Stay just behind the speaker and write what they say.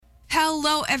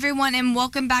Hello, everyone, and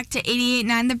welcome back to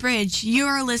 88.9 The Bridge. You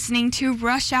are listening to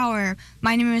Rush Hour.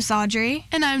 My name is Audrey.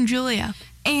 And I'm Julia.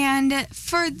 And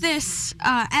for this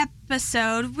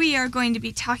episode, we are going to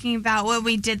be talking about what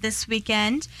we did this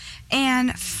weekend.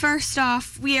 And first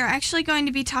off, we are actually going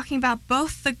to be talking about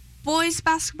both the boys'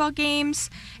 basketball games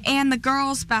and the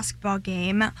girls' basketball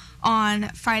game on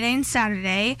Friday and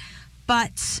Saturday.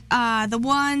 But the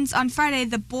ones on Friday,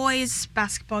 the boys'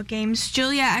 basketball games,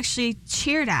 Julia actually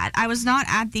cheered at. I was not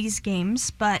at these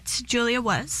games, but Julia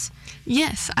was.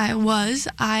 Yes, I was.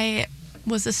 I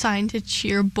was assigned to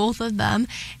cheer both of them.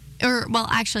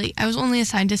 Actually, I was only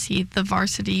assigned to see the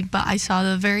varsity, but I saw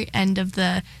the very end of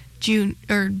the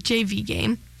JV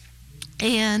game.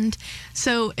 And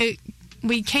so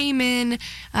we came in,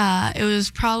 it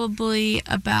was probably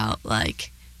about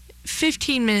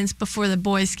 15 minutes before the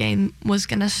boys game was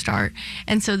going to start.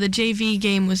 And so the JV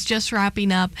game was just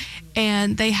wrapping up,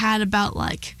 and they had about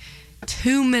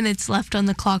 2 minutes left on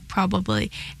the clock probably,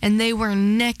 and they were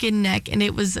neck and neck, and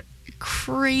it was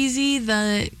crazy.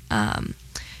 They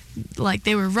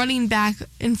were running back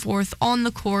and forth on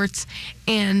the courts,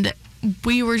 and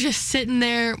we were just sitting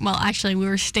there. Well, actually, we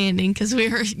were standing because we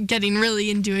were getting really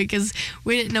into it because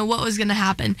we didn't know what was going to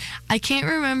happen. I can't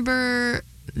remember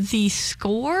the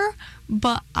score,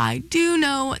 but I do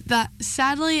know that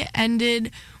sadly it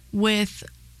ended with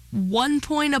 1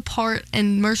 point apart,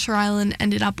 and Mercer Island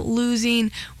ended up losing,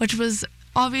 which was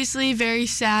obviously very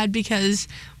sad because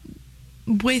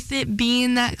with it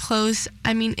being that close,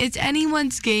 I mean, it's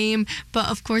anyone's game, but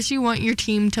of course you want your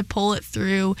team to pull it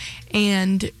through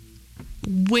and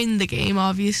win the game,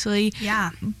 obviously.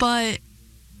 Yeah. But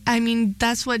I mean,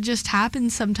 that's what just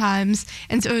happens sometimes.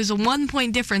 And so it was a 1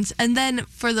 point difference. And then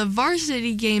for the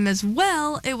varsity game as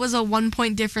well, it was a 1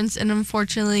 point difference. And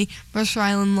unfortunately, Mercer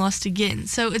Island lost again.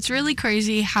 So it's really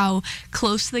crazy how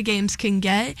close the games can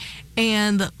get.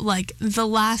 And the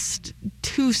last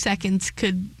 2 seconds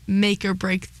could make or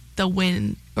break the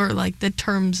win, or the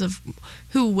terms of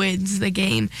who wins the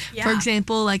game. Yeah. For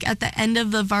example, at the end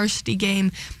of the varsity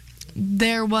game,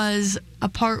 there was a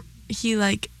part,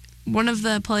 one of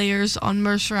the players on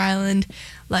Mercer Island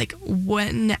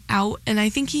went out, and I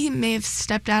think he may have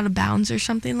stepped out of bounds or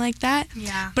something like that.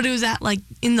 Yeah. But it was at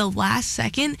in the last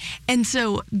second, and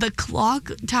so the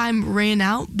clock time ran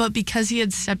out, but because he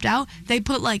had stepped out, they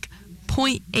put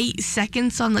 0.8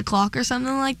 seconds on the clock or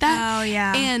something like that. Oh,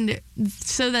 yeah. And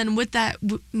so then with that,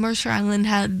 Mercer Island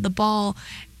had the ball,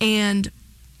 and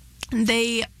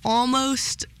we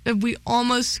almost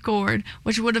scored,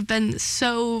 which would have been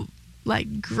so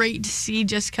great to see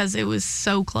just because it was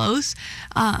so close.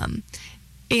 And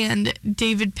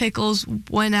David Pickles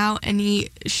went out and he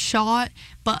shot,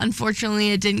 but unfortunately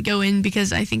it didn't go in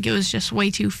because I think it was just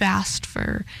way too fast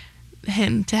for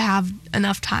him to have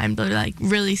enough time to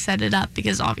really set it up,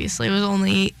 because obviously it was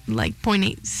only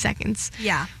 0.8 seconds.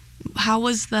 Yeah. How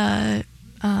was the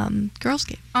girls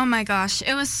game? Oh my gosh,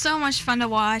 it was so much fun to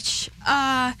watch.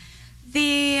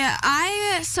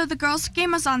 The girls'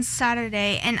 game was on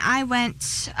Saturday, and I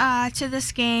went to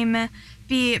this game.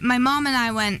 My mom and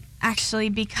I went actually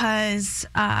because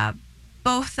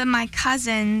both of my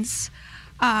cousins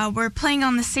were playing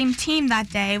on the same team that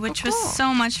day, which was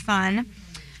so much fun,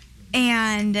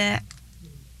 and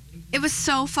it was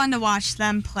so fun to watch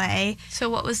them play. So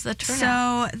what was the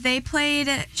turnout? So they played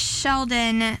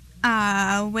Sheldon,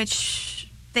 which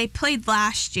they played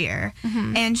last year,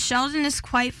 and Sheldon is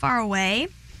quite far away,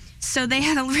 so they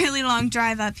had a really long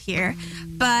drive up here.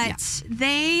 But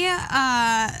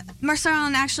Mercer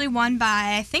Island actually won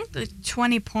by, I think,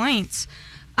 20 points,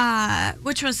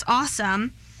 which was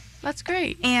awesome. That's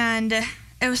great. And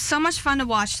it was so much fun to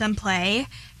watch them play.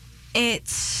 I'm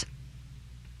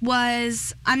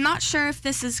not sure if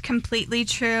this is completely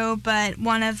true, but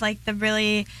one of the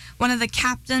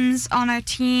captains on our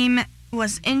team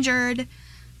was injured.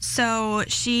 So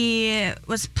she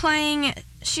was playing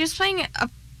a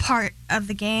part of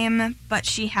the game, but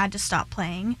she had to stop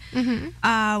playing,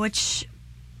 which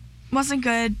wasn't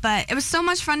good. But it was so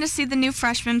much fun to see the new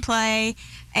freshmen play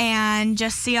and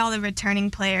just see all the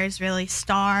returning players really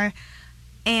star.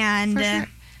 And for sure.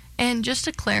 And just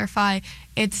to clarify,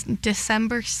 it's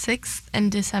December 6th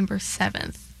and December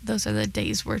 7th. Those are the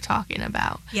days we're talking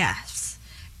about. Yes.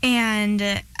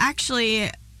 And actually,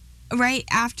 right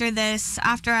after this,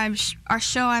 after our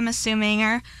show, I'm assuming,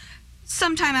 or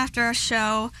sometime after our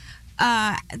show,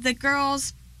 the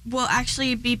girls will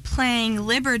actually be playing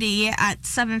Liberty at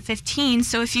 7:15.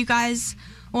 So if you guys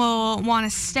will want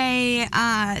to stay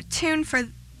tuned for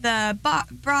the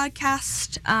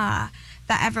broadcast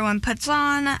that everyone puts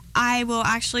on, I will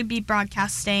actually be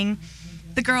broadcasting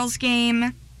the girls'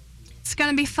 game It's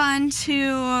going to be fun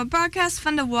to broadcast,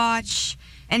 fun to watch.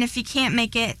 And if you can't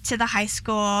make it to the high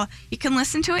school, you can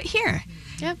listen to it here.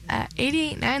 Yep, at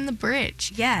 88.9 The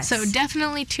Bridge. Yes. So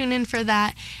definitely tune in for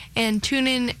that, and tune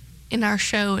in our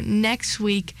show next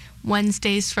week,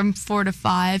 Wednesdays from 4 to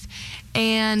 5.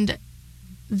 And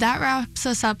that wraps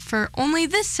us up for only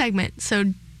this segment.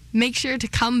 So make sure to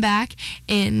come back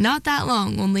in not that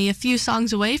long, only a few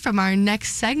songs away from our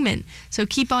next segment. So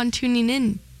keep on tuning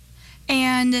in.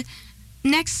 And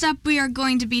next up, we are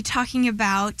going to be talking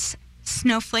about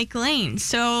Snowflake Lane.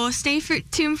 So stay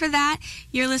tuned for that.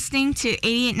 You're listening to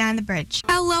 88.9 The Bridge.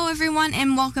 Hello, everyone,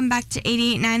 and welcome back to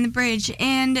 88.9 The Bridge.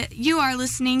 And you are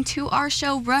listening to our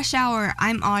show, Rush Hour.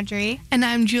 I'm Audrey. And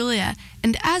I'm Julia.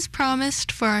 And as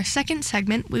promised, for our second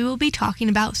segment, we will be talking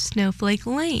about Snowflake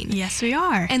Lane. Yes, we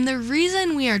are. And the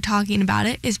reason we are talking about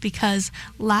it is because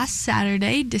last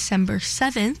Saturday, December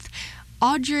 7th,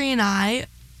 Audrey and I,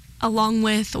 along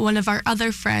with one of our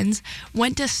other friends,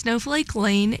 went to Snowflake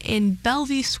Lane in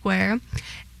Bellevue Square,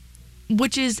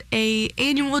 which is a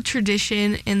annual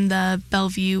tradition in the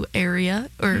Bellevue area,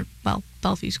 or, well,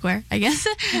 Bellevue Square, I guess.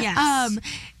 Yes.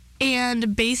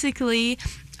 And basically,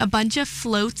 a bunch of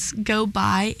floats go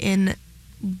by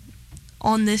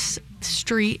on this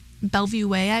street, Bellevue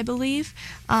Way, I believe,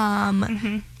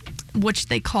 which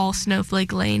they call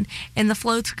Snowflake Lane, and the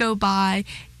floats go by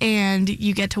and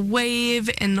you get to wave,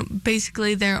 and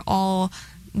basically they're all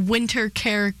winter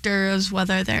characters,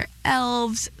 whether they're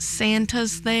elves,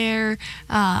 Santa's there,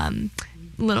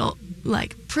 little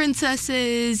like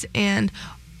princesses and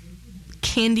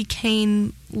candy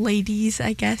cane ladies,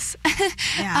 I guess.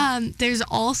 Yeah. There's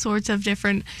all sorts of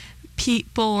different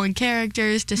people and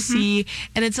characters to see,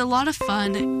 and it's a lot of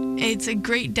fun. It's a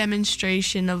great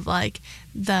demonstration of like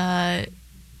the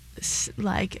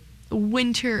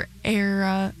winter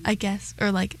era, I guess,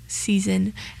 or like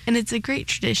season, and it's a great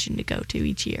tradition to go to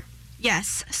each year.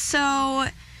 Yes. So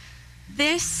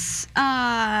this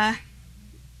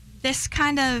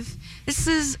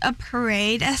is a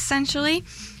parade essentially,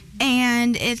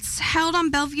 and it's held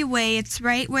on Bellevue Way. It's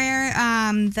right where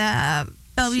the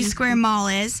Bellevue Square Mall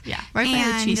is. Yeah, right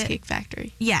by the Cheesecake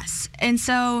Factory. Yes. And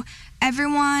so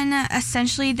everyone,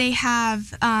 essentially, they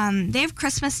have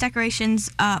Christmas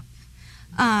decorations up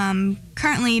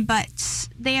currently, but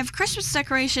they have Christmas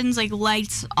decorations, like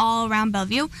lights all around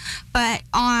Bellevue. But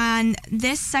on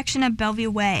this section of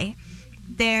Bellevue Way,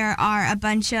 there are a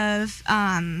bunch of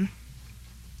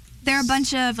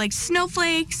like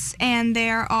snowflakes, and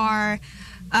there are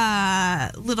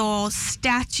little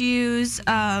statues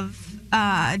of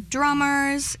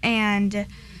drummers, and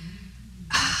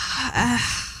I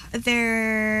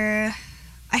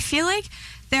feel like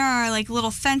there are like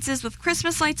little fences with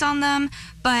Christmas lights on them,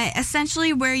 but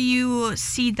essentially where you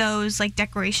see those like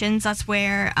decorations, that's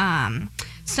where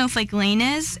Snowflake Lane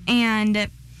is, and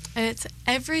it's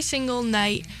every single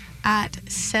night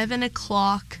at 7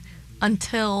 o'clock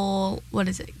until, what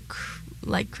is it,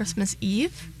 like Christmas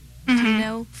Eve? Do you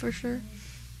know for sure?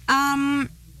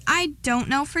 I don't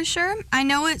know for sure. I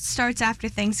know it starts after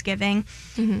Thanksgiving,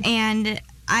 and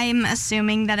I'm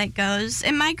assuming that it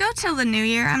might go till the New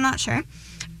Year, I'm not sure.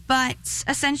 But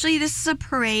essentially this is a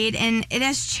parade, and it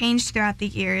has changed throughout the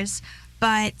years.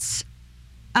 But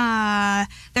there are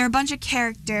a bunch of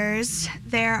characters.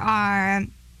 There are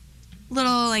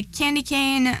little like candy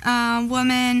cane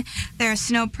women. There are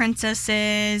snow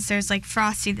princesses. There's like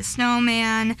Frosty the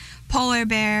Snowman, polar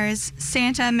bears,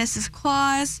 Santa, Mrs.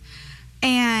 Claus.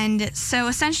 And so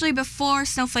essentially before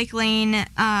Snowflake Lane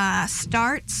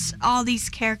starts, all these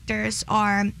characters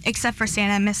are, except for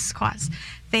Santa and Mrs. Claus,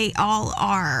 they all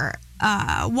are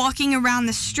walking around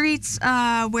the streets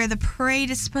where the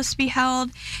parade is supposed to be held,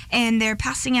 and they're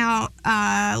passing out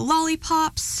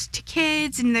lollipops to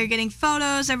kids, and they're getting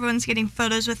photos. Everyone's getting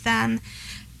photos with them.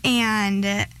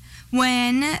 And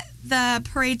when the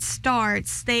parade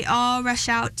starts, they all rush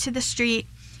out to the street,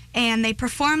 and they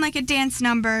perform like a dance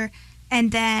number.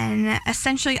 And then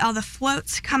essentially all the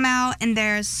floats come out, and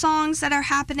there's songs that are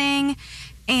happening.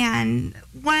 And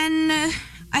when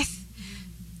I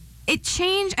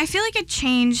feel like it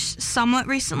changed somewhat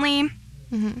recently,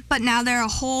 but now there are a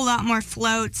whole lot more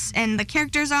floats, and the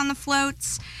characters are on the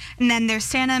floats, and then there's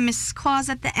Santa and Mrs. Claus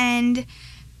at the end,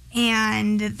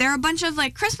 and there are a bunch of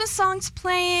like Christmas songs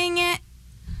playing,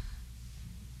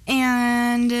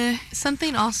 and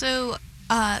something also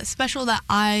special that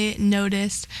I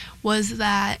noticed was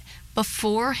that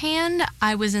beforehand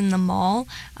I was in the mall.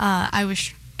 I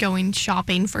was going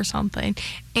shopping for something,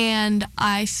 and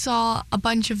I saw a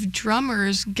bunch of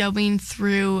drummers going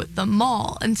through the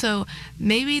mall, and so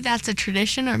maybe that's a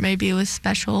tradition, or maybe it was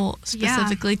special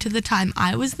specifically to the time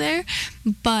I was there,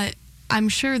 but I'm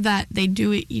sure that they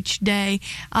do it each day.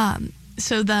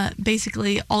 So that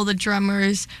basically all the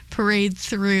drummers parade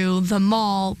through the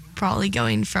mall, probably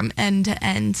going from end to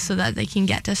end so that they can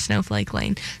get to Snowflake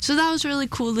Lane. So that was really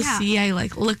cool to see. I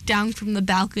like looked down from the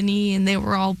balcony and they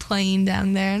were all playing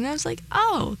down there, and I was like,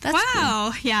 oh, that's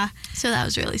wow, cool. Yeah. So that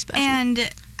was really special.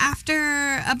 And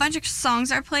after a bunch of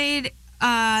songs are played,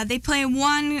 they play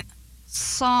one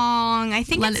song. I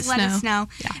think it's Let It Snow.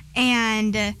 Yeah.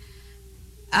 And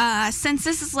since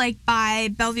this is like by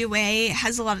Bellevue Way, it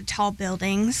has a lot of tall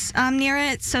buildings near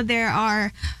it, so there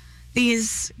are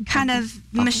these kind of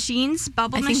machines,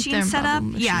 bubble machines set up.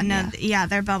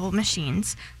 They're bubble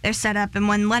machines. They're set up, and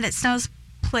when Let It Snow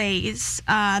plays,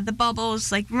 the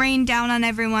bubbles like rain down on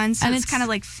everyone, so it's kind of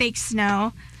like fake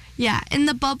snow. Yeah, and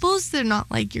the bubbles, they're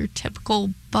not like your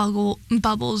typical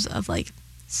bubbles of like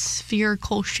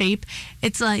spherical shape.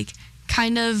 It's like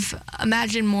kind of,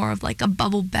 imagine more of like a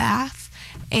bubble bath.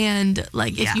 And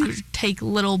like if you take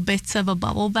little bits of a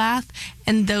bubble bath,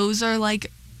 and those are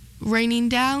like raining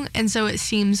down, and so it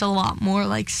seems a lot more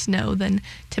like snow than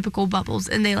typical bubbles,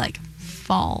 and they like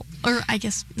fall, or I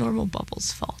guess normal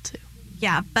bubbles fall too.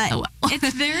 Yeah, but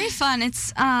it's very fun.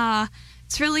 It's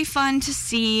really fun to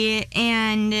see,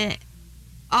 and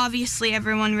obviously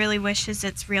everyone really wishes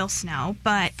it's real snow,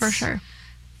 but for sure.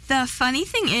 The funny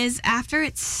thing is, after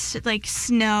it's like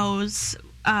snows,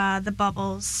 the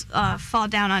bubbles fall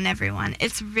down on everyone.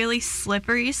 It's really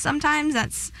slippery sometimes.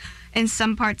 That's in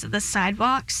some parts of the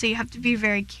sidewalk, so you have to be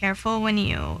very careful when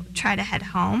you try to head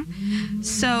home.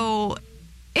 So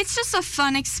it's just a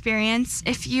fun experience.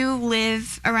 If you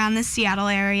live around the Seattle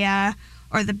area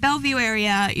or the Bellevue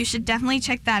area, you should definitely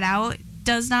check that out.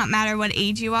 Does not matter what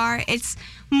age you are. It's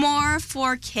more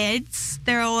for kids.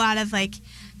 There are a lot of like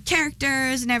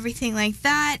characters and everything like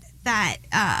that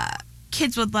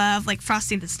kids would love, like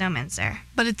Frosty the Snowman's there.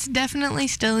 But it's definitely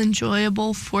still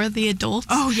enjoyable for the adults.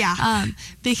 Oh, yeah.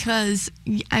 Because,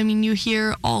 I mean, you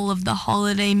hear all of the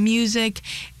holiday music,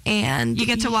 and you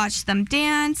get to watch them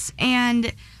dance,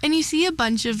 and you see a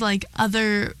bunch of, like,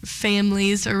 other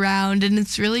families around, and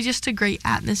it's really just a great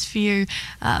atmosphere,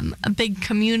 a big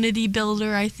community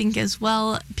builder, I think, as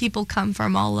well. People come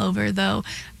from all over, though,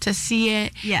 to see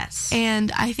it. Yes.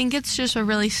 And I think it's just a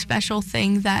really special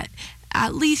thing that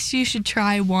at least you should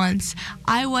try once.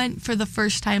 I went for the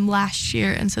first time last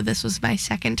year, and so this was my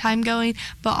second time going.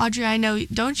 But Audrey, I know,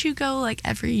 don't you go like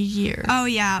every year? Oh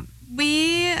yeah,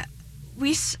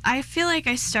 I feel like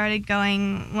I started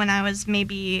going when I was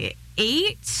maybe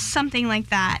 8, something like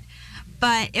that.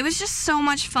 But it was just so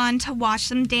much fun to watch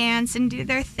them dance and do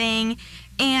their thing,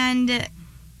 and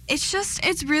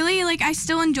it's really, like, I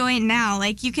still enjoy it now.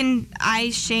 Like, I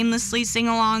shamelessly sing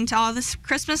along to all the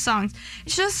Christmas songs.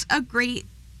 It's just a great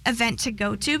event to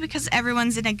go to because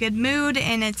everyone's in a good mood,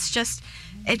 and it's just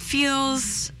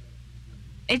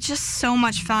so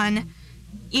much fun.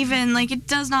 Even, like, it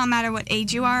does not matter what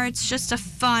age you are. It's just a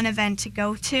fun event to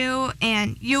go to,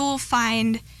 and you'll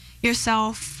find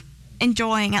yourself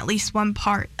enjoying at least one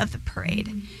part of the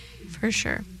parade. For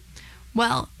sure.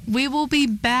 Well, we will be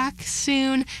back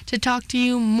soon to talk to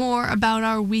you more about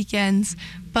our weekends,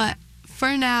 but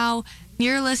for now,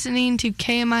 you're listening to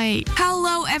KMI8.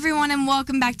 Hello, everyone, and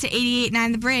welcome back to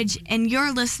 88.9 The Bridge, and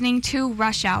you're listening to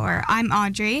Rush Hour. I'm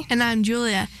Audrey. And I'm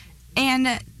Julia.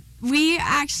 And we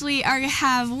actually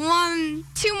have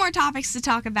 2 more topics to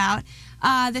talk about.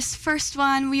 This first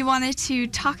one, we wanted to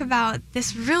talk about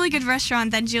this really good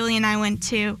restaurant that Julia and I went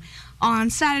to on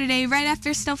Saturday, right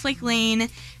after Snowflake Lane.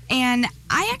 And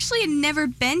I actually had never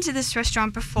been to this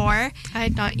restaurant before. I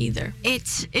had not either.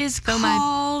 It is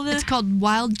It's called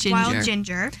Wild Ginger. Wild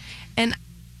Ginger. And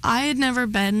I had never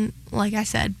been, like I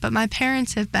said, but my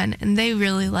parents have been, and they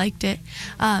really liked it.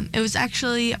 It was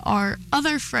actually our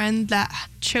other friend that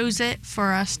chose it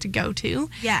for us to go to.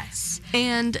 Yes.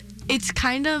 And it's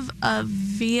kind of a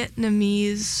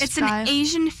Vietnamese It's style. An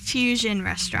Asian fusion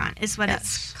restaurant is what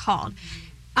it's called.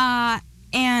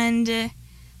 And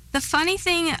the funny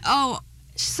thing,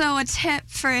 so a tip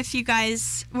for if you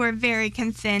guys were very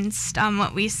convinced on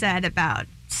what we said about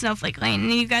Snowflake Lane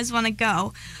and you guys want to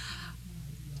go,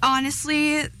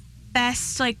 honestly,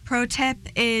 best pro tip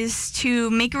is to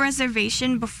make a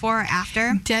reservation before or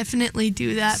after. Definitely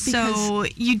do that. So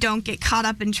you don't get caught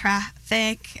up in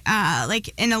traffic,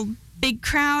 in a big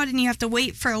crowd and you have to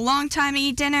wait for a long time to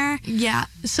eat dinner. Yeah,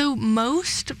 so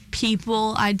most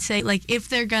people, I'd say, if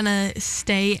they're gonna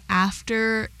stay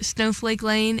after Snowflake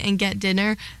Lane and get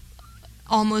dinner,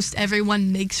 almost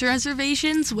everyone makes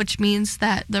reservations, which means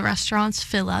that the restaurants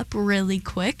fill up really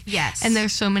quick. Yes. And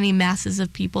there's so many masses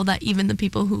of people that even the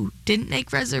people who didn't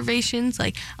make reservations,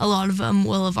 like a lot of them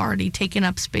will have already taken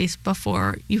up space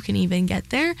before you can even get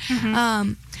there.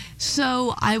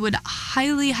 So I would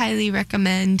highly, highly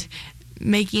recommend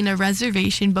making a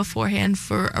reservation beforehand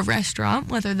for a restaurant,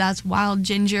 whether that's Wild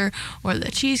Ginger or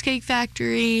the Cheesecake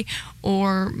Factory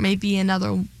or maybe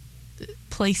another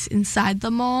place inside the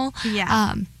mall.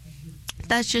 Yeah.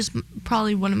 That's just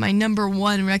probably one of my number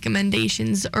one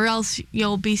recommendations, or else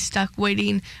you'll be stuck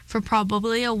waiting for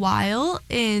probably a while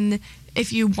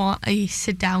if you want a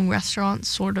sit-down restaurant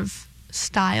sort of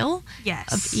style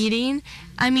of eating.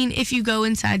 I mean, if you go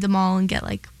inside the mall and get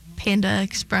like Panda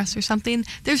Express or something,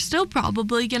 there's still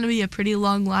probably going to be a pretty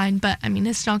long line, but I mean,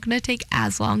 it's not going to take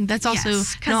as long. That's also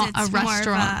not a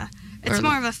restaurant. It's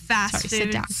more of a fast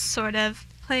food sort of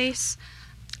place.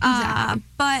 Exactly.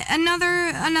 But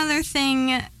another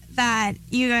thing that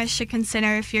you guys should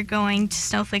consider if you're going to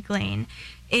Snowflake Lane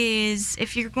is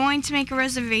if you're going to make a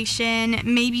reservation,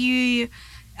 maybe you,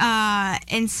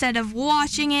 instead of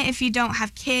watching it, if you don't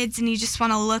have kids and you just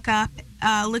want to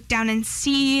look down and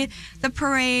see the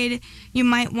parade, you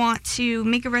might want to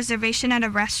make a reservation at a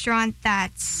restaurant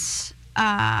that's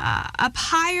up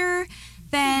higher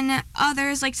than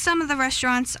others. Like some of the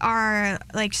restaurants are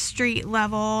like street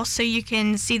level, so you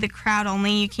can see the crowd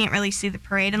only. You can't really see the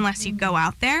parade unless you go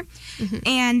out there.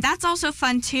 And that's also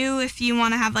fun too if you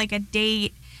want to have like a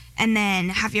date and then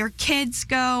have your kids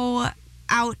go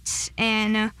out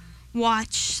and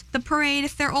watch the parade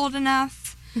if they're old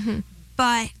enough.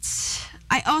 But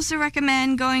I also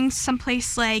recommend going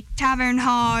someplace like Tavern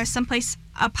Hall or someplace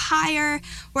up higher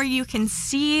where you can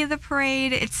see the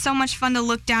parade. It's so much fun to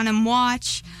look down and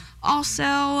watch.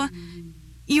 Also,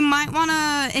 you might want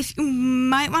to,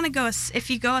 if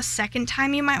you go a second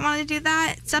time, you might want to do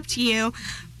that. It's up to you.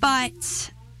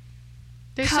 But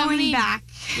there's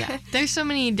there's so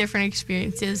many different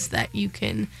experiences that you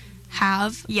can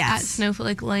have at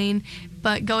Snowflake Lane.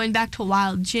 But going back to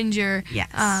Wild Ginger,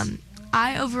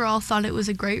 I overall thought it was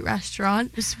a great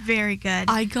restaurant. It was very good.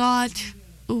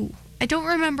 I don't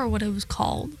remember what it was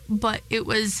called, but it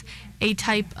was a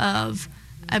type of,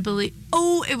 I believe,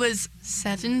 it was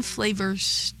 7 flavor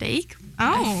steak,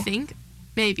 I think.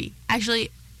 Maybe.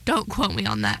 Actually, don't quote me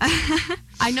on that.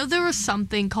 I know there was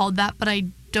something called that, but I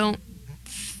don't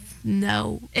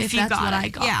know if that's what I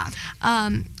got. Yeah.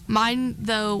 Mine,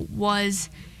 though,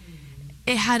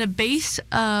 it had a base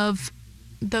of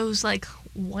those, like,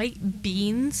 white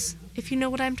beans, if you know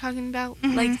what I'm talking about.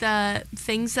 Like the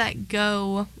things that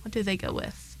go, what do they go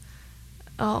with?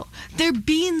 Oh, they're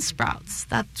bean sprouts.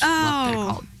 That's what they're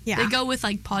called. Yeah. They go with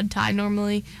like pad thai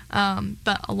normally,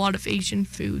 but a lot of Asian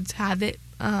foods have it.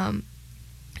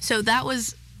 So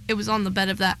it was on the bed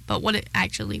of that, but what it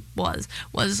actually was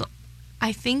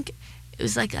I think it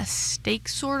was like a steak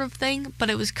sort of thing, but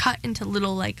it was cut into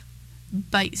little like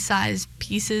bite-sized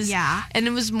pieces. Yeah. And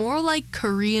it was more like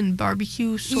Korean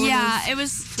barbecue sort of. Yeah, it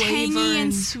was tangy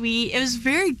and sweet. It was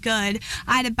very good.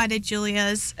 I had a bite of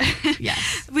Julia's.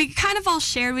 Yes. We kind of all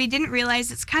shared. We didn't realize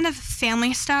it's kind of a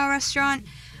family-style restaurant.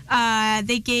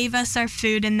 They gave us our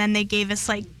food, and then they gave us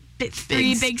like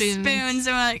 3 big spoons. And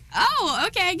we're like, oh,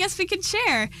 okay, I guess we could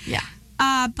share. Yeah.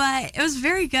 But it was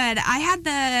very good. I had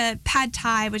the pad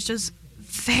thai, which was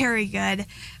very good. It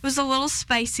was a little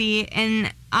spicy,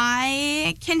 and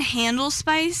I can handle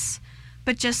spice,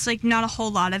 but just like not a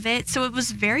whole lot of it. So it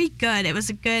was very good. It was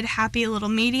a good, happy little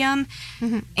medium.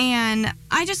 And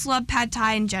I just love pad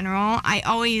thai in general. I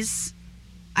always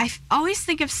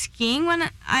think of skiing when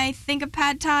I think of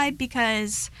pad thai,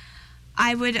 because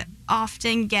I would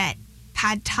often get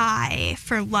pad thai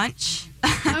for lunch.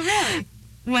 Oh, really?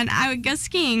 When I would go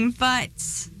skiing, but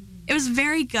it was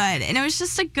very good, and it was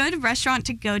just a good restaurant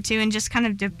to go to and just kind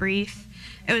of debrief.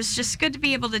 It was just good to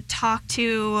be able to talk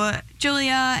to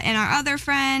Julia and our other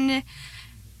friend,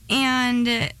 and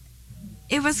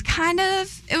it was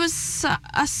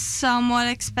a somewhat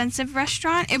expensive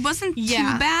restaurant. It wasn't too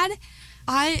bad.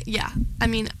 I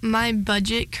mean, my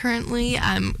budget currently,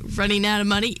 I'm running out of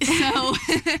money, so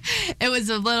it was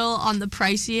a little on the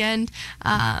pricey end.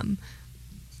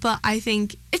 But I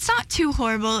think it's not too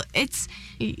horrible.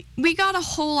 We got a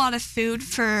whole lot of food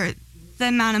for the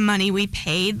amount of money we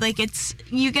paid. Like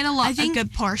you get a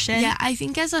good portion. Yeah, I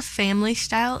think as a family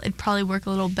style, it'd probably work a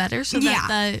little better so that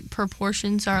the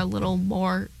proportions are a little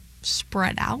more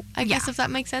spread out, I guess, if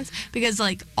that makes sense. Because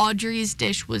like Audrey's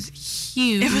dish was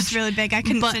huge. It was really big. I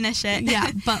couldn't finish it. Yeah,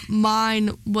 but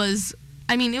mine was,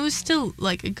 I mean, it was still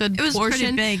like a good portion. It was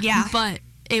pretty big, yeah. But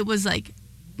it was like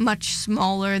much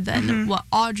smaller than what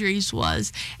Audrey's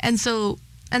was.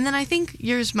 And then I think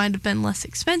yours might have been less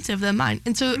expensive than mine.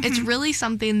 And so it's really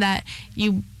something that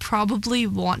you probably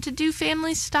want to do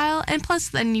family style. And plus,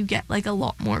 then you get like a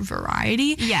lot more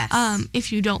variety. Yes.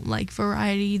 If you don't like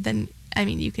variety, then, I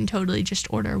mean, you can totally just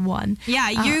order one. Yeah,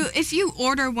 if you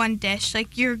order one dish,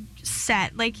 like, you're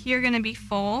set. Like, you're going to be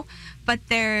full. But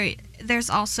there's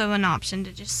also an option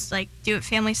to just, like, do it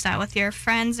family style with your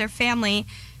friends or family.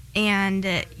 And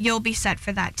you'll be set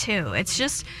for that, too. It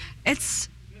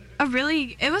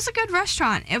was a good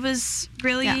restaurant. It was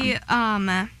really,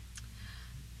 I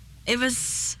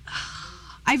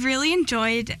really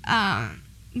enjoyed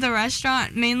the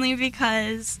restaurant, mainly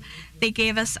because they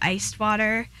gave us iced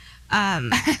water.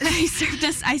 They served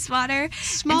us ice water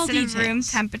instead of room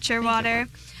temperature water.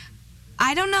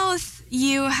 I don't know if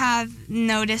you have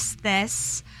noticed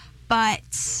this,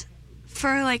 but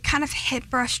for like kind of hip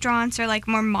restaurants or like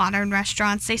more modern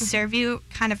restaurants, they serve you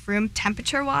kind of room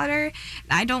temperature water.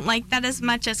 I don't like that as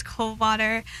much as cold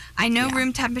water. I know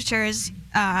room temperature is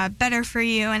better for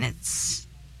you, and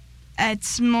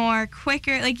it's more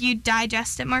quicker. Like, you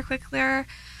digest it more quickly.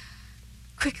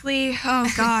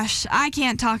 Oh gosh, I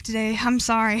can't talk today. I'm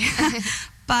sorry.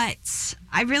 But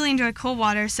I really enjoy cold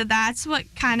water, so that's what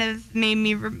kind of made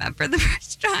me remember the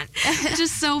restaurant. It's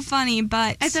just so funny,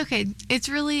 but it's okay. It's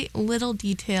really little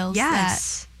details that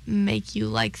make you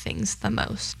like things the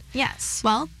most. Yes.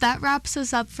 Well, that wraps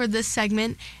us up for this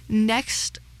segment.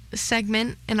 Next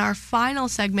segment, in our final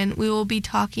segment, we will be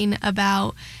talking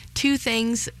about 2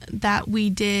 things that we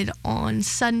did on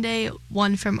Sunday,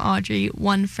 one from Audrey,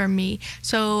 one from me.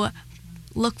 So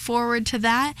look forward to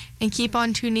that and keep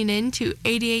on tuning in to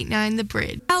 88.9 The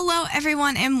Bridge. Hello,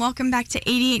 everyone, and welcome back to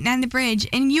 88.9 The Bridge.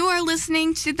 And you are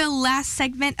listening to the last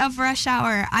segment of Rush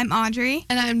Hour. I'm Audrey.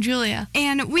 And I'm Julia.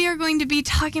 And we are going to be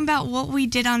talking about what we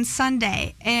did on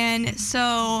Sunday. And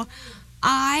so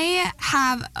I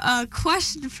have a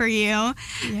question for you.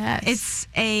 Yes. It's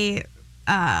a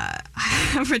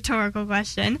rhetorical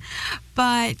question.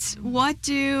 But what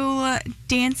do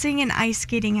dancing and ice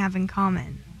skating have in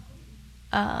common?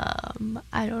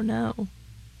 I don't know.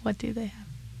 What do they have?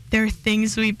 There are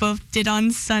things we both did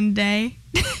on Sunday.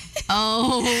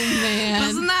 Oh, man.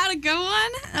 Wasn't that a good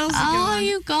one? That was a good one.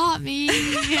 You got me.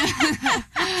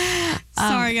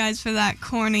 Sorry, guys, for that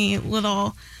corny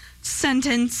little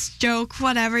sentence, joke,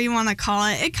 whatever you want to call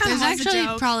it. It kind of was actually a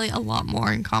joke. Probably a lot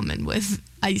more in common with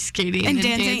ice skating and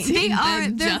dancing. They are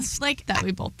just like that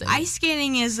we both did. Ice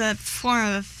skating is a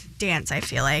form of dance, I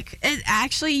feel like. It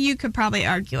actually, you could probably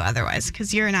argue otherwise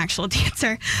because you're an actual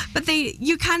dancer, but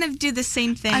you kind of do the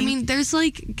same thing. I mean, there's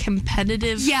like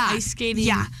competitive ice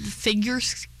skating, figure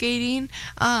skating.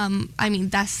 I mean,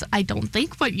 that's, I don't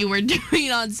think, what you were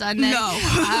doing on Sunday.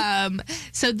 No.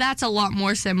 So that's a lot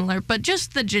more similar, but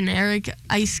just the generic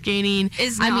ice skating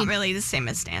is not really the same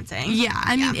as dancing. Yeah,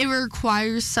 I mean, it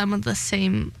requires some of the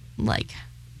same, like,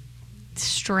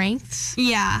 strengths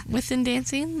within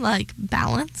dancing, like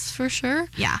balance for sure.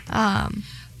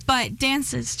 But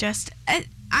dance is just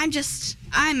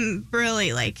I'm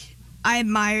really, like, I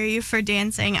admire you for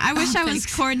dancing. I wish I was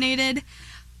coordinated,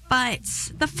 but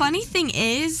the funny thing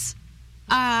is,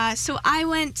 so I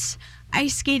went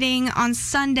ice skating on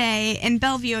Sunday in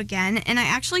Bellevue again, and I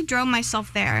actually drove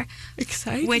myself there.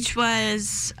 Exciting. Which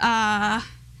was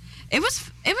it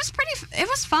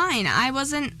was fine. I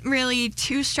wasn't really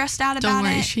too stressed out about it. Don't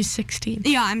worry, she's 16.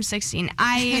 Yeah, I'm 16.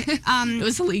 It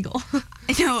was illegal.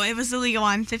 No, it was illegal.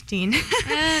 I'm 15. No,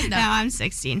 I'm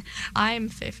 16. I'm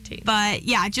 15. But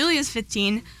yeah, Julia's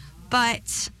 15.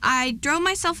 But I drove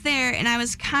myself there, and I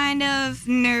was kind of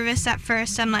nervous at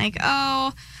first. I'm like,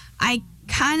 oh, I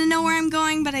kind of know where I'm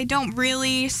going, but I don't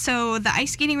really. So the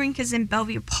ice skating rink is in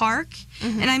Bellevue Park,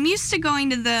 and I'm used to going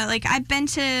to I've been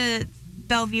to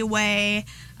Bellevue Way,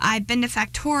 I've been to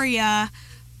Factoria,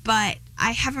 but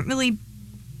I haven't really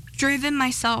driven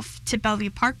myself to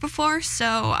Bellevue Park before,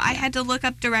 so I had to look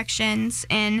up directions,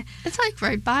 and it's like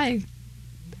right by.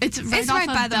 It's right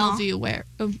by the Bellevue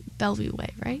Way,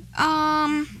 right?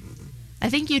 I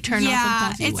think you turn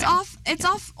off of Bellevue Way. It's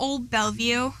off Old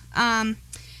Bellevue.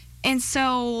 And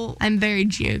so I'm very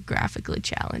geographically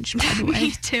challenged, by the way.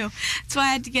 Me too. That's why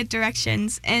I had to get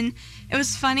directions. And it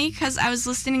was funny because I was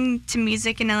listening to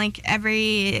music, and then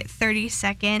every 30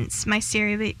 seconds, my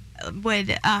Siri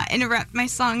would interrupt my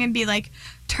song and be like,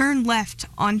 turn left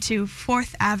onto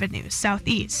 4th Avenue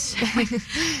Southeast.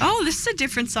 Oh, this is a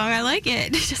different song. I like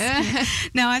it.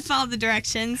 No, I followed the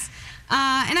directions.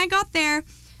 And I got there,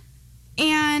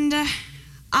 and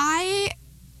I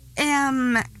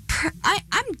am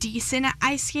I'm decent at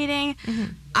ice skating.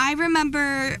 Mm-hmm. I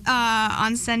remember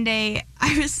on Sunday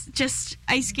I was just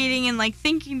ice skating and like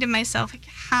thinking to myself, like,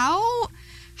 how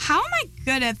am I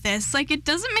good at this? Like, it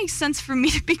doesn't make sense for me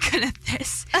to be good at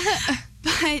this.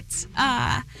 But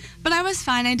I was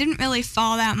fine. I didn't really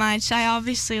fall that much. I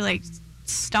obviously like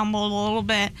stumbled a little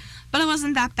bit, but it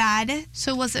wasn't that bad.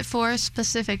 So was it for a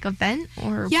specific event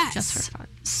or Yes. just for fun?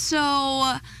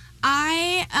 So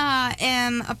I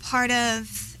am a part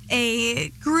of a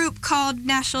group called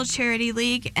National Charity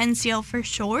League, NCL for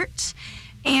short.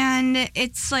 And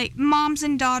it's like moms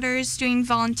and daughters doing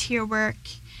volunteer work.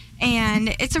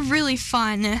 And it's a really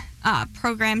fun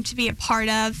program to be a part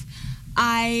of.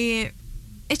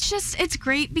 It's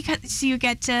great because you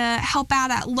get to help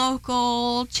out at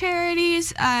local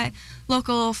charities,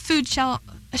 local food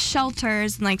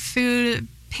shelters, and like food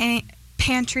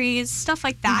pantries, stuff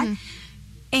like that. Mm-hmm.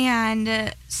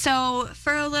 And so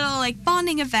for a little like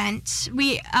bonding event,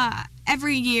 we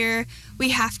every year we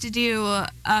have to do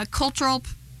a cultural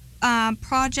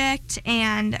project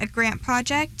and a grant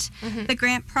project. Mm-hmm. The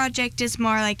grant project is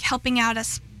more like helping out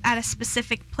us at a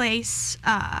specific place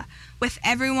with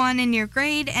everyone in your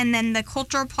grade, and then the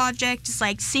cultural project is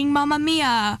like seeing Mamma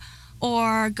Mia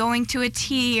or going to a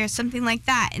tea or something like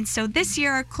that. And so this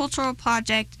year our cultural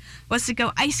project was to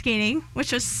go ice skating,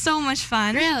 which was so much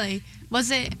fun. Really? Was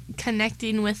it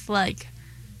connecting with like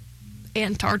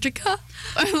Antarctica?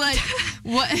 Or like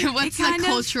what's the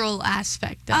cultural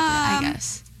aspect of it, I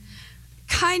guess?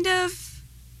 Kind of,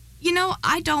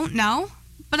 I don't know,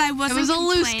 but I wasn't It was a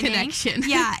loose complaining. connection.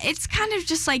 Yeah, it's kind of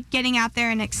just like getting out there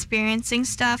and experiencing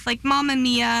stuff. Like Mamma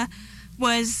Mia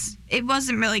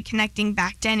wasn't really connecting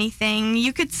back to anything.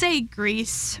 You could say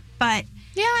Greece, but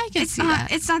Yeah, I can see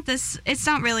that. It's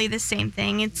not really the same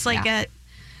thing. It's like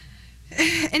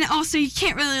and also you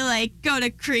can't really like go to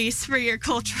Greece for your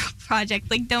cultural project.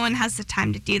 Like no one has the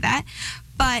time to do that.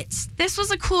 But this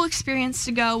was a cool experience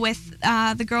to go with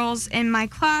the girls in my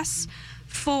class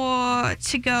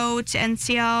to go to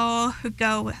NCL, who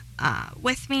go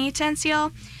with me to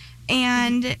NCL.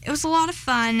 And it was a lot of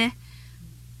fun.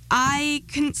 I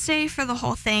couldn't stay for the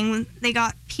whole thing. They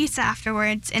got pizza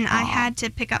afterwards, and I had to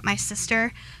pick up my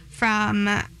sister from,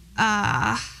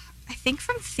 I think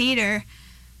from theater.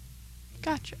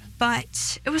 Gotcha.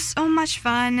 But it was so much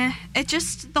fun.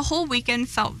 The whole weekend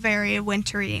felt very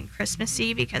wintry and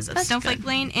Christmassy because of Snowflake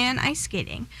Lane and ice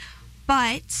skating.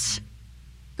 But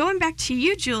going back to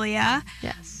you, Julia.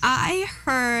 Yes. I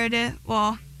heard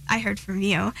from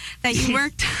you that you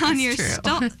worked on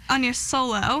your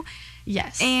solo.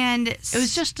 Yes. And it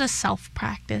was just a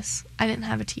self-practice. I didn't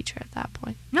have a teacher at that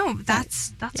point. No,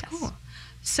 that's yes. cool.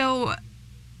 So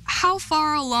how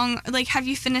far along, like, have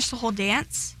you finished the whole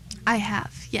dance? I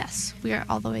have, yes. We are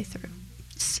all the way through.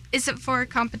 Is it for a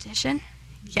competition?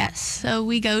 Yes. So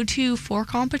we go to 4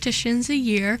 competitions a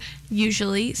year,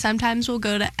 usually. Sometimes we'll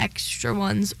go to extra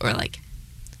ones, or like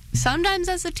sometimes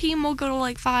as a team we'll go to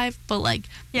like 5, but like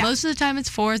most of the time it's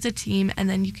 4 as a team, and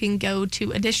then you can go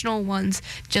to additional ones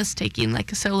just taking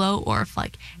like a solo, or if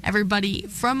like everybody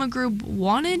from a group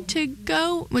wanted to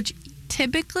go, which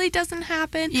typically doesn't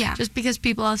happen just because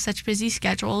people have such busy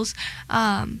schedules.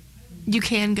 You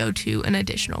can go to an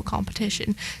additional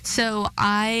competition. So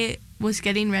I was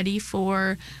getting ready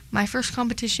for my first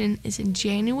competition is in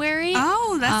January.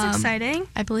 Oh, that's exciting.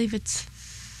 I believe it's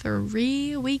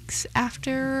 3 weeks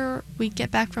after we get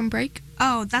back from break.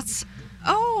 So it's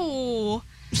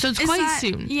quite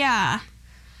soon. Yeah.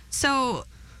 So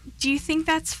do you think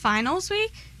that's finals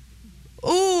week?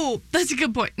 Oh, that's a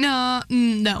good point. No.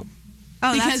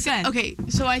 Oh, Because, that's good. Okay,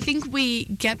 so I think we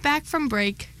get back from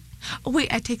break. Oh,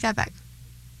 wait, I take that back.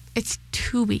 It's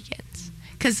 2 weekends.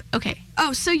 Because, okay.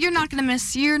 Oh, so you're not gonna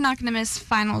miss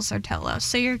finals or telos,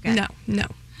 so you're good. No.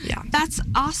 Yeah. That's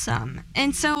awesome.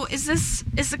 And so is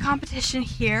the competition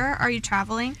here? Are you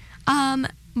traveling?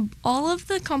 All of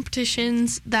the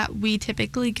competitions that we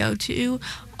typically go to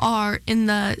are in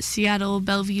the Seattle,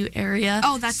 Bellevue area.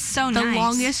 Oh, that's so nice. The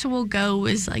longest we'll go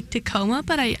is like Tacoma,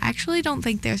 but I actually don't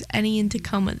think there's any in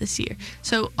Tacoma this year.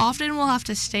 So often we'll have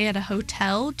to stay at a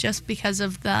hotel just because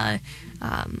of the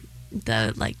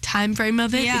like time frame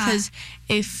of it. Yeah. Because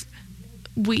if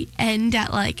we end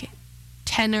at like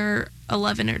 10 or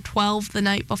 11 or 12 the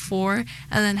night before,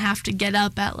 and then have to get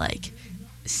up at like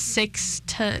 6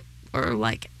 to, or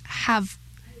like have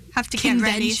to get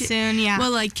ready soon, yeah.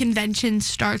 Well, like convention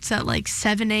starts at like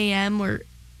 7 a.m. or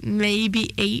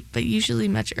maybe 8, but usually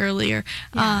much earlier.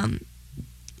 Yeah.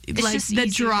 Like just the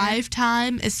easier. drive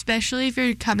time, especially if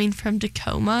you're coming from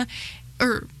Tacoma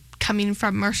or coming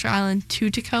from Mercer Island to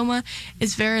Tacoma,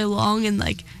 is very long, and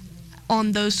like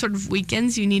on those sort of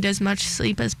weekends, you need as much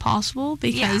sleep as possible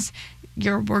because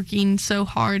you're working so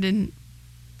hard and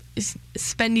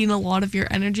spending a lot of your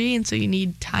energy, and so you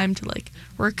need time to like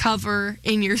recover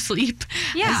in your sleep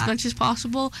as much as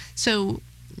possible. So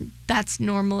that's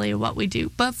normally what we do.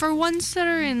 But for ones that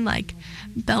are in like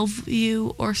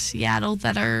Bellevue or Seattle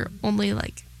that are only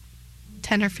like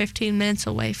 10 or 15 minutes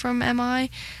away from MI,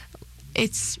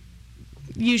 it's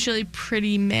usually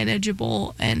pretty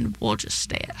manageable and we'll just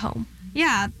stay at home.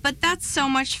 Yeah, but that's so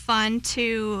much fun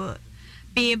to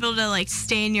be able to like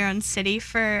stay in your own city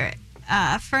for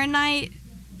a night.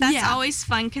 That's always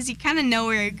fun because you kind of know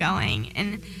where you're going,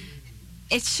 and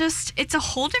it's a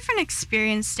whole different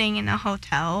experience staying in a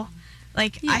hotel.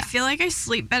 Like, I feel like I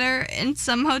sleep better in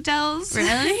some hotels.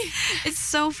 Really? It's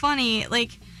so funny.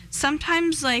 Like,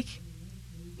 sometimes, like,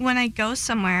 when I go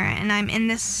somewhere and I'm in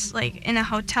this, like, in a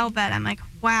hotel bed, I'm like,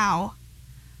 wow,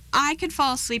 I could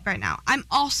fall asleep right now. I'm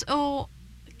also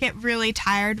get really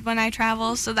tired when I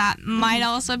travel, so that might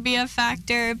also be a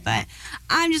factor, but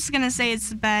I'm just gonna say it's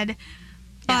the bed.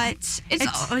 But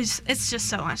it's just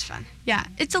so much fun. Yeah,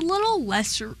 it's a little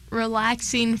less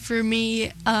relaxing for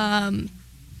me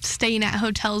staying at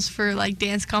hotels for like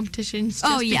dance competitions.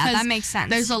 Oh yeah, that makes sense.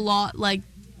 There's a lot like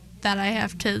that I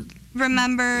have to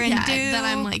remember and do that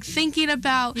I'm like thinking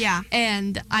about. Yeah.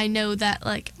 And I know that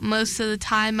like most of the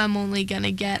time I'm only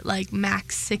gonna get like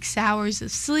max 6 hours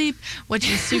of sleep, which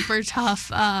is super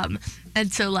tough.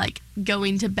 And so like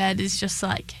going to bed is just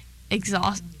like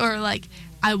or like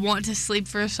I want to sleep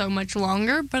for so much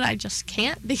longer, but I just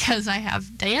can't because I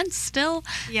have dance still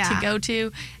to go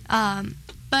to.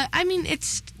 But I mean,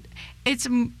 it's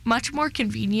much more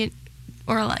convenient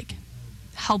or like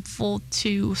helpful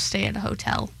to stay at a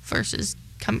hotel versus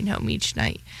coming home each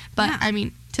night. But I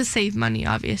mean, to save money,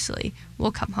 obviously,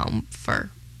 we'll come home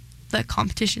for the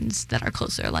competitions that are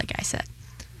closer, like I said.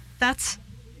 That's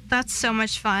so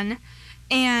much fun.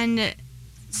 And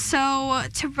so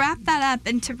to wrap that up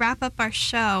and to wrap up our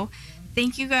show,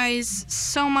 thank you guys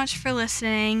so much for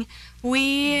listening.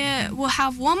 We will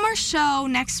have one more show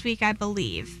next week, I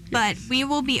believe, but we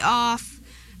will be off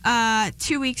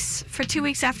 2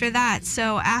 weeks after that.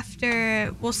 So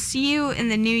we'll see you in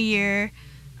the new year.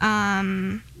 We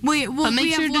have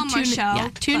one more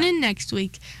show. Tune in next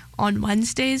week on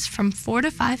Wednesdays from 4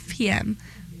 to 5 p.m.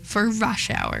 for Rush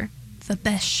Hour, the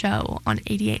best show on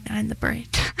 88.9 The Bridge.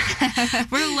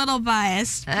 We're a little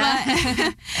biased,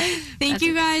 but thank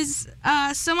you guys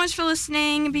so much for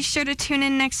listening. Be sure to tune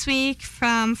in next week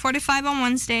from 4 to 5 on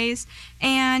Wednesdays,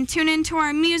 and tune in to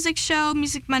our music show,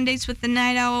 Music Mondays with the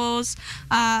Night Owls,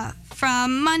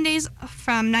 from Mondays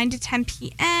from 9 to 10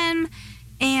 p.m.,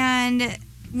 and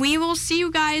we will see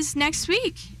you guys next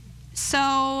week. So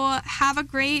have a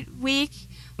great week.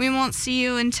 We won't see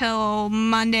you until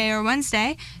Monday or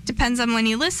Wednesday. Depends on when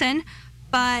you listen,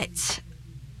 but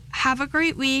have a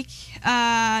great week.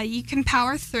 You can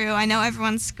power through. I know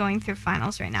everyone's going through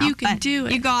finals right now. You can do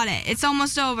it. You got it. It's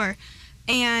almost over.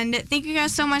 And thank you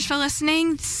guys so much for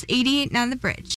listening. This is 88.9 The Bridge.